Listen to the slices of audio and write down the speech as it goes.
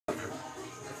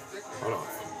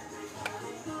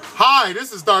Hi,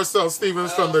 this is Darcel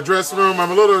Stevens from the dressing room. I'm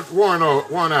a little worn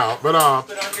out, but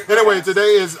anyway,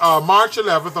 today is March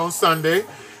 11th on Sunday,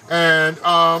 and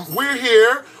we're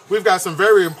here. We've got some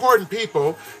very important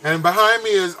people, and behind me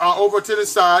is over to the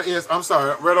side is, I'm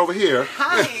sorry, right over here.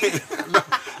 Hi.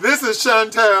 This is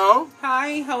Chantel.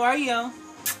 Hi, how are you?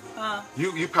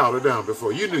 You powdered down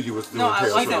before. You knew you was doing No, I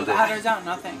wasn't today. powdered down,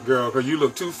 nothing. Girl, because you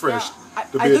look too fresh to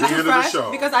be I at do the too end of the fresh show.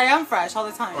 because I am fresh all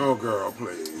the time. Oh, girl,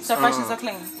 please. So fresh and so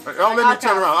clean. Oh, let me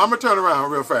turn around. I'm going to turn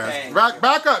around real fast. Okay.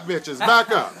 Back up, bitches.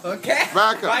 Back up. Okay.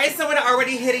 Back up. Why is someone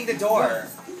already hitting the door?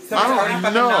 Someone's I already don't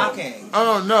fucking know. knocking.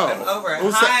 Oh, no. I'm over it.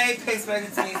 Who's Hi, Facebook.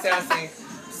 It's me, Sassy.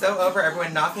 So over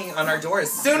everyone knocking on our door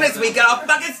as soon as we get off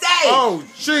fucking stage. Oh,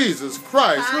 Jesus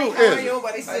Christ. Hi, Who how is are it? you?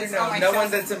 What is I this? don't know. Oh, my No cell-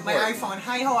 one that's important. My iPhone.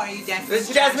 Hi, how are you, Jasmine? It's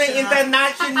Jasmine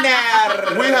International.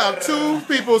 We have two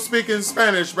people speaking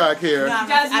Spanish back here. No,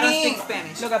 I don't speak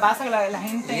Spanish. Lo que pasa es que la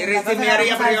gente...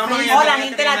 Hola,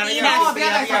 gente latina. No,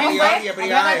 fíjate,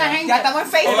 ya estamos en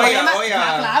Facebook.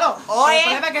 Claro. Oye. El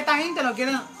problema es que esta gente no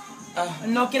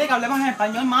quiere que hablemos en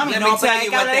español, mami. No, pero hay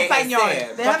que hablar español.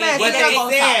 Déjame decirte una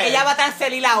cosa. Ella va a estar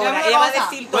feliz ahora. Ella va a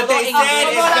decir todo. What they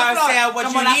said is, Darcel,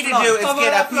 what you need to do is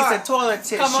get a piece of toilet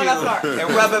tissue and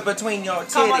rub it between your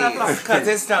titties, because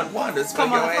it's done wonders for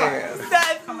your ass.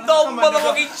 Don't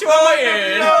motherfucking try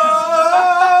it.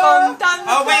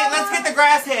 Oh wait, let's get the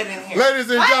grass head in here. Ladies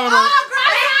and gentlemen,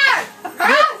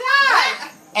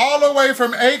 all the way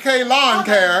from AK Lawn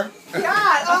Care.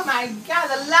 God, oh my God,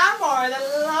 the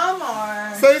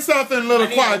lawnmower. Say something, little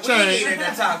quiet We change. needed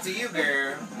to talk to you,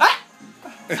 girl. I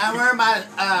wear my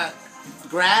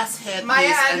grass headpiece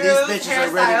Maya and these Andrews bitches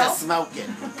are ready to hairstyle. smoke it.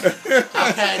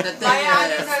 Okay, the thing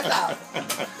is,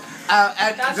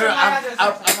 girl, I'm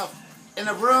in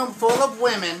a room full of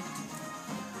women,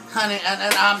 honey,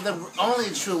 and I'm the only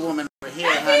true woman over here,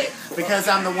 honey, because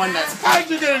I'm the one that's How'd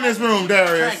you get in this room,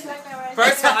 Darius?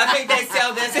 First of all, I think they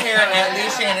sell this hair at Lee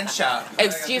Shannon's shop.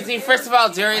 Excuse me, first of all,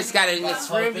 Darius got in this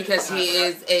room because he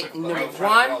is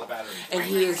 #1, and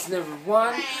he is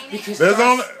 #1 because There's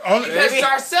only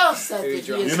Darcel said that he is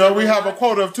you know, we have a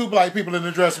quota of 2 black people in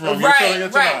the dressing room. You're filling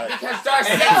it right, tonight. because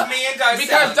Me and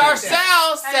Darcel.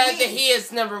 Darcel said that he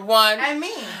is #1. And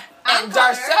me. And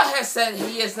Darcel has said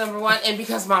he is #1, and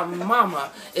because my mama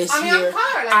is I'm here,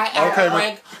 colored. I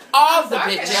outrank all the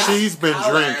bitches. She's been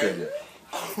drinking.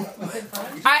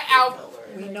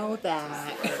 We know that.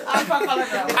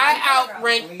 I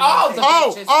outrank all the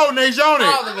bitches. Oh, Nazhoni.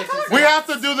 All the bitches. We have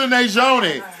to do the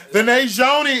Nazhoni. The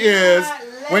Nazhoni is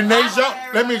when Nazhoni.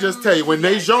 Let me just tell you, when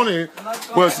Nazhoni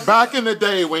was back in the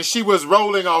day when she was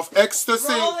rolling off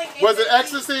ecstasy. Was it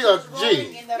ecstasy or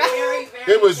G?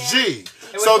 It was G.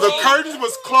 So the curtains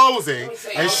was closing,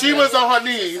 and she was on her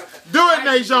knees. Do it,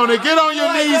 Nazhoni. Get on your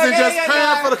knees and just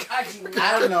pan for the.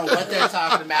 I don't know what they're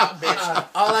talking about, bitch.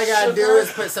 All I gotta do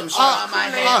is put some shit on my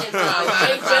head,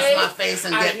 across my face,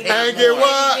 and get paid And get more.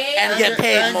 what? And get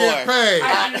paid And more. get paid.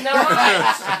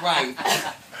 Right.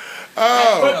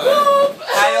 Oh.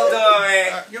 How you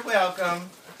doing? You're welcome.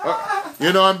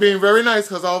 You know, I'm being very nice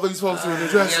because all these folks are in the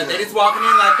dressing Yeah, they room. just walking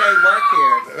in like they work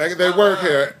here. Like they work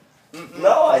here.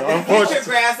 No, I didn't. Get your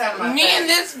grass out of my Me face. and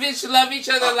this bitch love each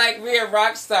other like we are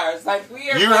rock stars. Like we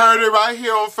are. You heard it right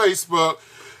here on Facebook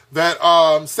that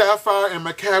Sapphire and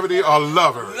McCavity are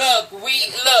lovers. Look.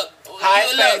 Hi,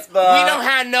 Facebook. We don't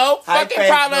have no fucking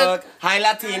problem. Hi,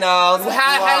 Latinos.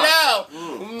 Hello.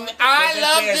 I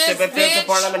love this bitch.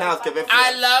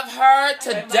 I love her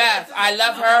to death. I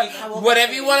love her.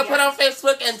 Whatever you want to put on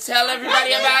Facebook and tell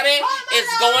everybody about it,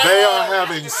 it's going They on. are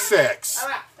having sex.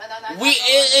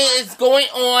 It is going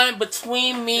on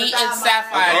between me and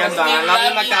Sapphire. We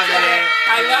love each other.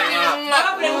 I love you.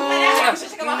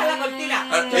 Mira.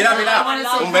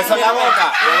 Un beso en la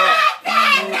boca.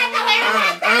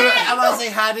 I want to say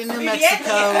hi to New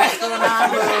Mexico. What's going on,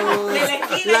 boo?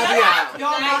 Love you.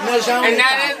 And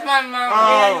that is my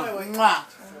mom. Mwah.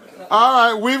 All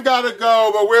right, we've got to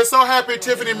go, but we're so happy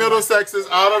Tiffany Middlesex is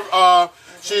out of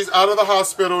she's out of the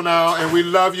hospital now, and we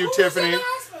love you, Tiffany.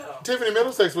 Tiffany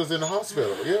Middlesex was in the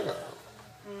hospital, yeah.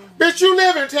 Bitch, you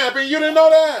live in Tampa, and you didn't know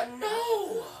that?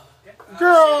 No.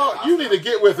 Girl, you need to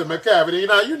get with it, McCavity.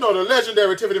 Now, you know the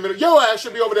legendary Tiffany Middlesex. Your ass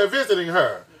should be over there visiting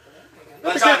her.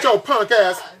 Let me get your punk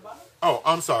ass. Oh,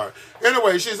 I'm sorry.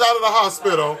 Anyway, she's out of the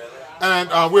hospital,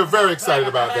 and we're very excited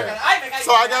about that.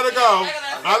 So I gotta go.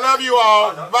 I love you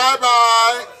all.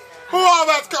 Bye-bye.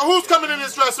 Who's coming in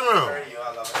this dressing room?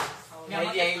 Wait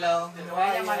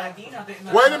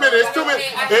a minute,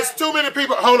 it's too many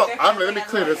people. Hold on, let me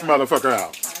clear this motherfucker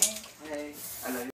out.